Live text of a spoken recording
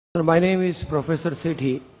Sir, my name is Professor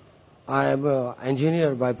Sethi. I am an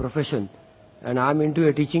engineer by profession and I am into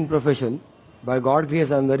a teaching profession. By God's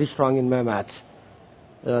grace, I am very strong in my maths.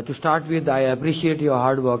 To start with, I appreciate your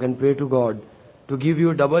hard work and pray to God to give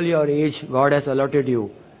you double your age God has allotted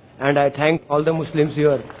you. And I thank all the Muslims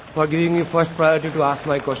here for giving me first priority to ask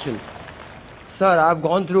my question. Sir, I have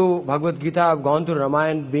gone through Bhagavad Gita, I have gone through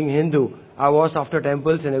Ramayana being Hindu. I was after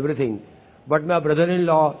temples and everything. But my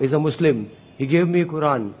brother-in-law is a Muslim. He gave me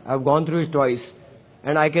Quran. I have gone through it twice.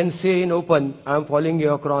 And I can say in open, I am following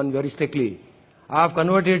your Quran very strictly. I have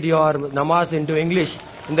converted your namaz into English.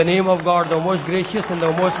 In the name of God, the most gracious and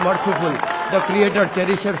the most merciful, the creator,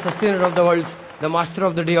 cherisher, sustainer of the worlds, the master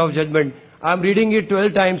of the day of judgment. I am reading it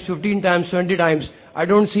 12 times, 15 times, 20 times. I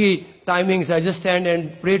don't see timings. I just stand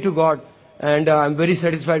and pray to God. And I am very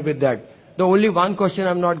satisfied with that. The only one question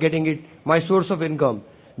I am not getting it, my source of income.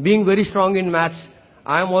 Being very strong in maths,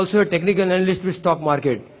 I am also a technical analyst with stock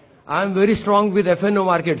market. I am very strong with FNO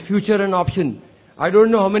market, future and option. I don't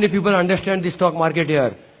know how many people understand the stock market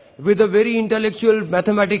here. With a very intellectual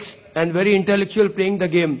mathematics and very intellectual playing the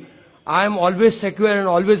game, I am always secure and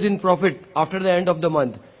always in profit after the end of the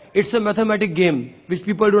month. It's a mathematic game which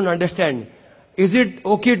people don't understand. Is it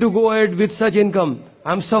okay to go ahead with such income?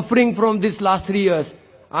 I'm suffering from this last 3 years.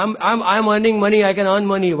 I'm earning money, I can earn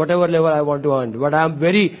money, whatever level I want to earn. But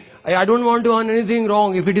I don't want to earn anything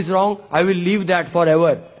wrong. If it is wrong, I will leave that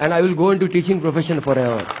forever. And I will go into teaching profession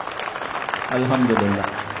forever. Alhamdulillah.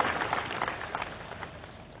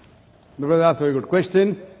 The brother asked a very good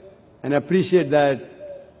question. And I appreciate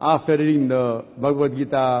that after reading the Bhagavad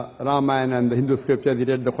Gita, Ramayana and the Hindu scriptures, he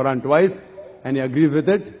read the Quran twice. And he agrees with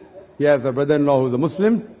it. He has a brother-in-law who is a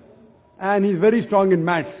Muslim. And he's very strong in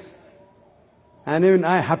maths. And even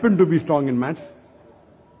I happen to be strong in maths.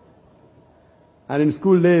 And in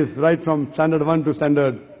school days, right from standard 1 to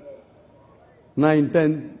standard 9,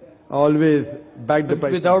 10, always backed the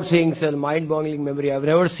price. Without saying, sir, mind-boggling memory. I've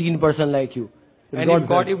never seen a person like you. And if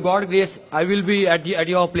God grace, I will be at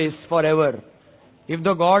your place forever. If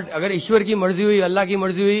the God, अगर ईश्वर की मर्जी हुई, अल्लाह की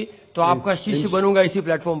मर्जी हुई, तो आपका शिष्य बनूंगा इसी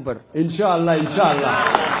प्लेटफॉर्म पर. Inshallah, inshallah.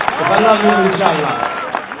 If Allah will,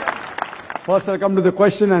 inshallah. First I'll come to the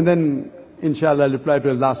question and then inshallah I'll reply to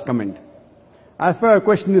his last comment. As far as your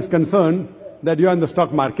question is concerned, that you are in the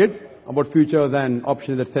stock market, about futures and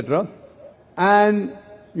options, etc. And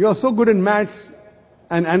you are so good in maths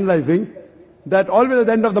and analyzing that always at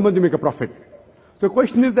the end of the month you make a profit. So the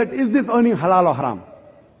question is that, is this earning halal or haram?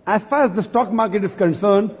 As far as the stock market is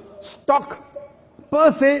concerned, stock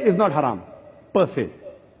per se is not haram, per se.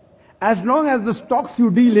 As long as the stocks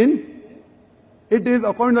you deal in, it is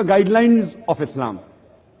according to the guidelines of Islam.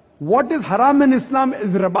 What is haram in Islam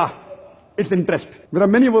is riba. It's interest. There are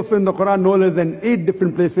many verses in the Quran, no less than 8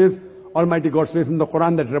 different places. Almighty God says in the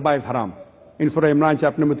Quran that riba is haram. In Surah Imran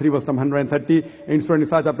chapter number 3 verse number 130, in Surah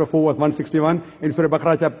Nisa chapter 4 verse 161, in Surah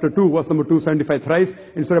Baqarah chapter 2 verse number 275 thrice,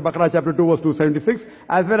 in Surah Baqarah chapter 2 verse 276,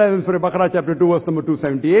 as well as in Surah Baqarah chapter 2 verse number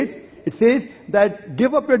 278, it says that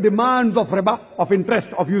give up your demands of riba, of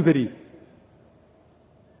interest, of usury.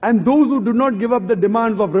 And those who do not give up the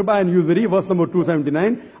demands of riba and usury, verse number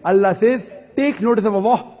 279, Allah says, take notice of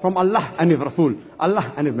Allah from Allah and His Rasul,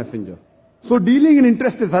 Allah and His Messenger. So dealing in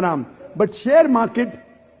interest is haram. But share market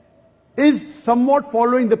is somewhat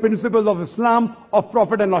following the principles of Islam of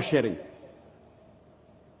profit and loss sharing.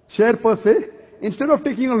 Share per se, instead of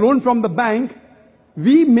taking a loan from the bank,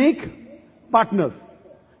 we make partners.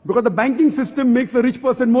 Because the banking system makes a rich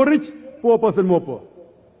person more rich, poor person more poor.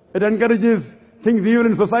 It encourages things evil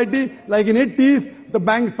in society. Like in 80s, the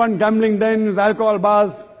banks fund gambling dens, alcohol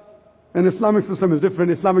bars. And Islamic system is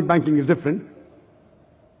different, Islamic banking is different.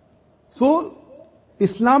 So,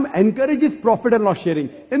 Islam encourages profit and loss sharing.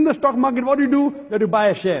 In the stock market, what do you do? That you buy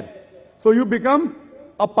a share. So you become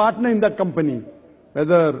a partner in that company.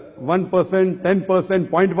 Whether 1%, 10%,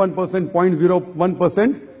 0.1%,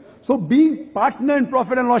 0.01%. So being partner in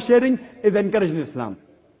profit and loss sharing is encouraged in Islam.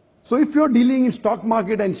 So if you're dealing in stock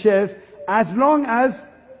market and shares, as long as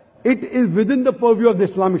it is within the purview of the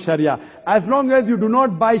Islamic Sharia, as long as you do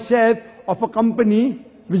not buy shares of a company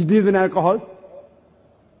which deals in alcohol,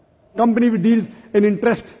 company which deals in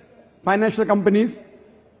interest, financial companies,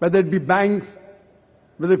 whether it be banks,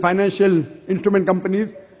 whether financial instrument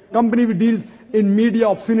companies, company which deals in media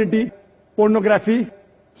obscenity, pornography.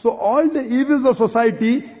 So all the evils of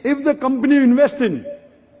society, if the company you invest in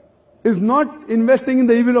is not investing in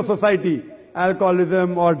the evil of society,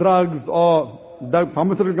 alcoholism or drugs or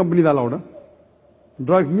pharmaceutical companies allowed. Huh?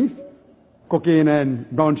 Drugs means cocaine and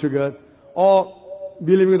brown sugar, or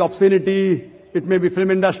dealing with obscenity, it may be film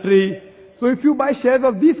industry. So if you buy shares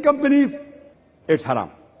of these companies, it's haram.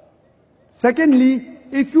 Secondly,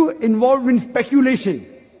 if you involve in speculation,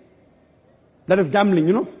 that is gambling,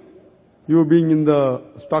 you being in the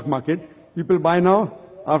stock market, people buy now,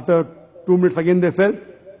 after 2 minutes again they sell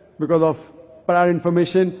because of prior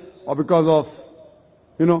information or because of,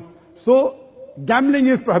 So gambling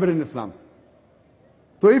is prohibited in Islam.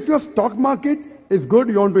 So if your stock market is good,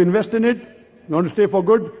 you want to invest in it, you want to stay for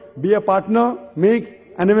good, be a partner,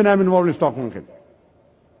 and even I'm involved in stock market.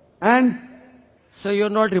 And so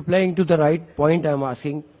you're not replying to the right point I'm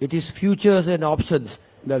asking. It is futures and options.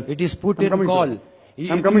 It is put and call.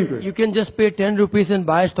 I'm coming to it. You can just pay 10 rupees and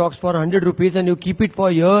buy stocks for 100 rupees and you keep it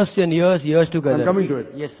for years and years together. I'm coming to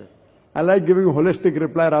it. Yes, sir. I like giving a holistic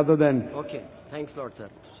reply rather than... Okay. Thanks a lot, sir.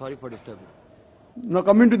 Sorry for disturbing. Now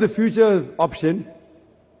coming to the futures option,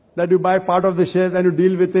 that you buy part of the shares and you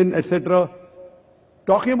deal within, etc.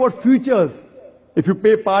 Talking about futures, if you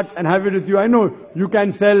pay part and have it with you, I know you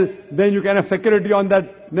can sell, then you can have security on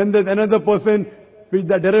that, then there's another person with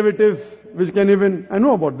the derivatives, which can even, I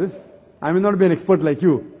know about this. I may not be an expert like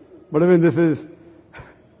you, but even this is.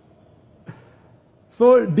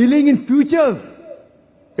 So dealing in futures,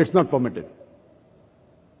 it's not permitted.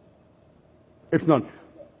 It's not.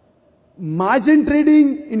 Margin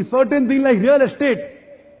trading in certain things like real estate,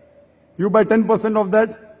 you buy 10% of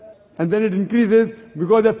that, and then it increases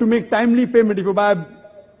because you have to make timely payment. If you buy a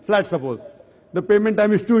flat, suppose, the payment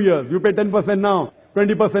time is 2 years. You pay 10% now,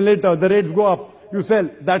 20% later, the rates go up, you sell,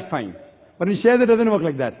 that's fine. But in shares, it doesn't work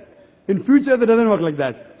like that. In future, it doesn't work like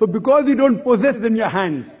that. So because you don't possess it in your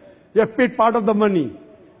hands, you have paid part of the money,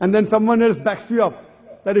 and then someone else backs you up,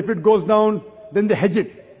 that if it goes down, then they hedge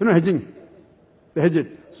it. Hedging. They hedge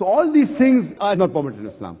it. So all these things are not permitted in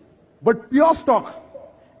Islam. But pure stock,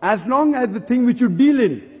 as long as the thing which you deal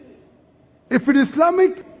in, if it is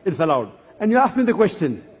Islamic, it's allowed. And you ask me the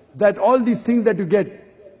question, that all these things that you get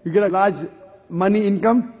a large money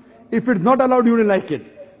income, if it's not allowed, you wouldn't like it.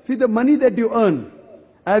 See, the money that you earn,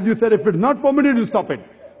 as you said, if it's not permitted, you stop it.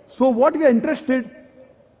 So what we are interested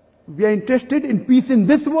in peace in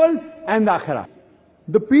this world and the Akhirah.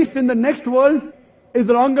 The peace in the next world is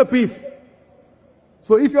a longer peace.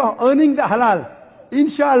 So if you are earning the halal,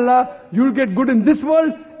 inshallah, you will get good in this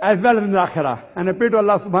world as well as in the Akhirah. And I pray to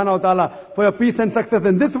Allah subhanahu wa ta'ala for your peace and success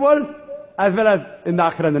in this world as well as in the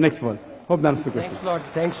Akhirah, in the next world. Hope that answers the question. Thanks a lot.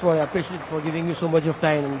 Thanks for, I appreciate for giving you so much of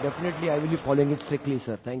time, and definitely I will be following it strictly,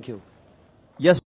 sir. Thank you. Yes.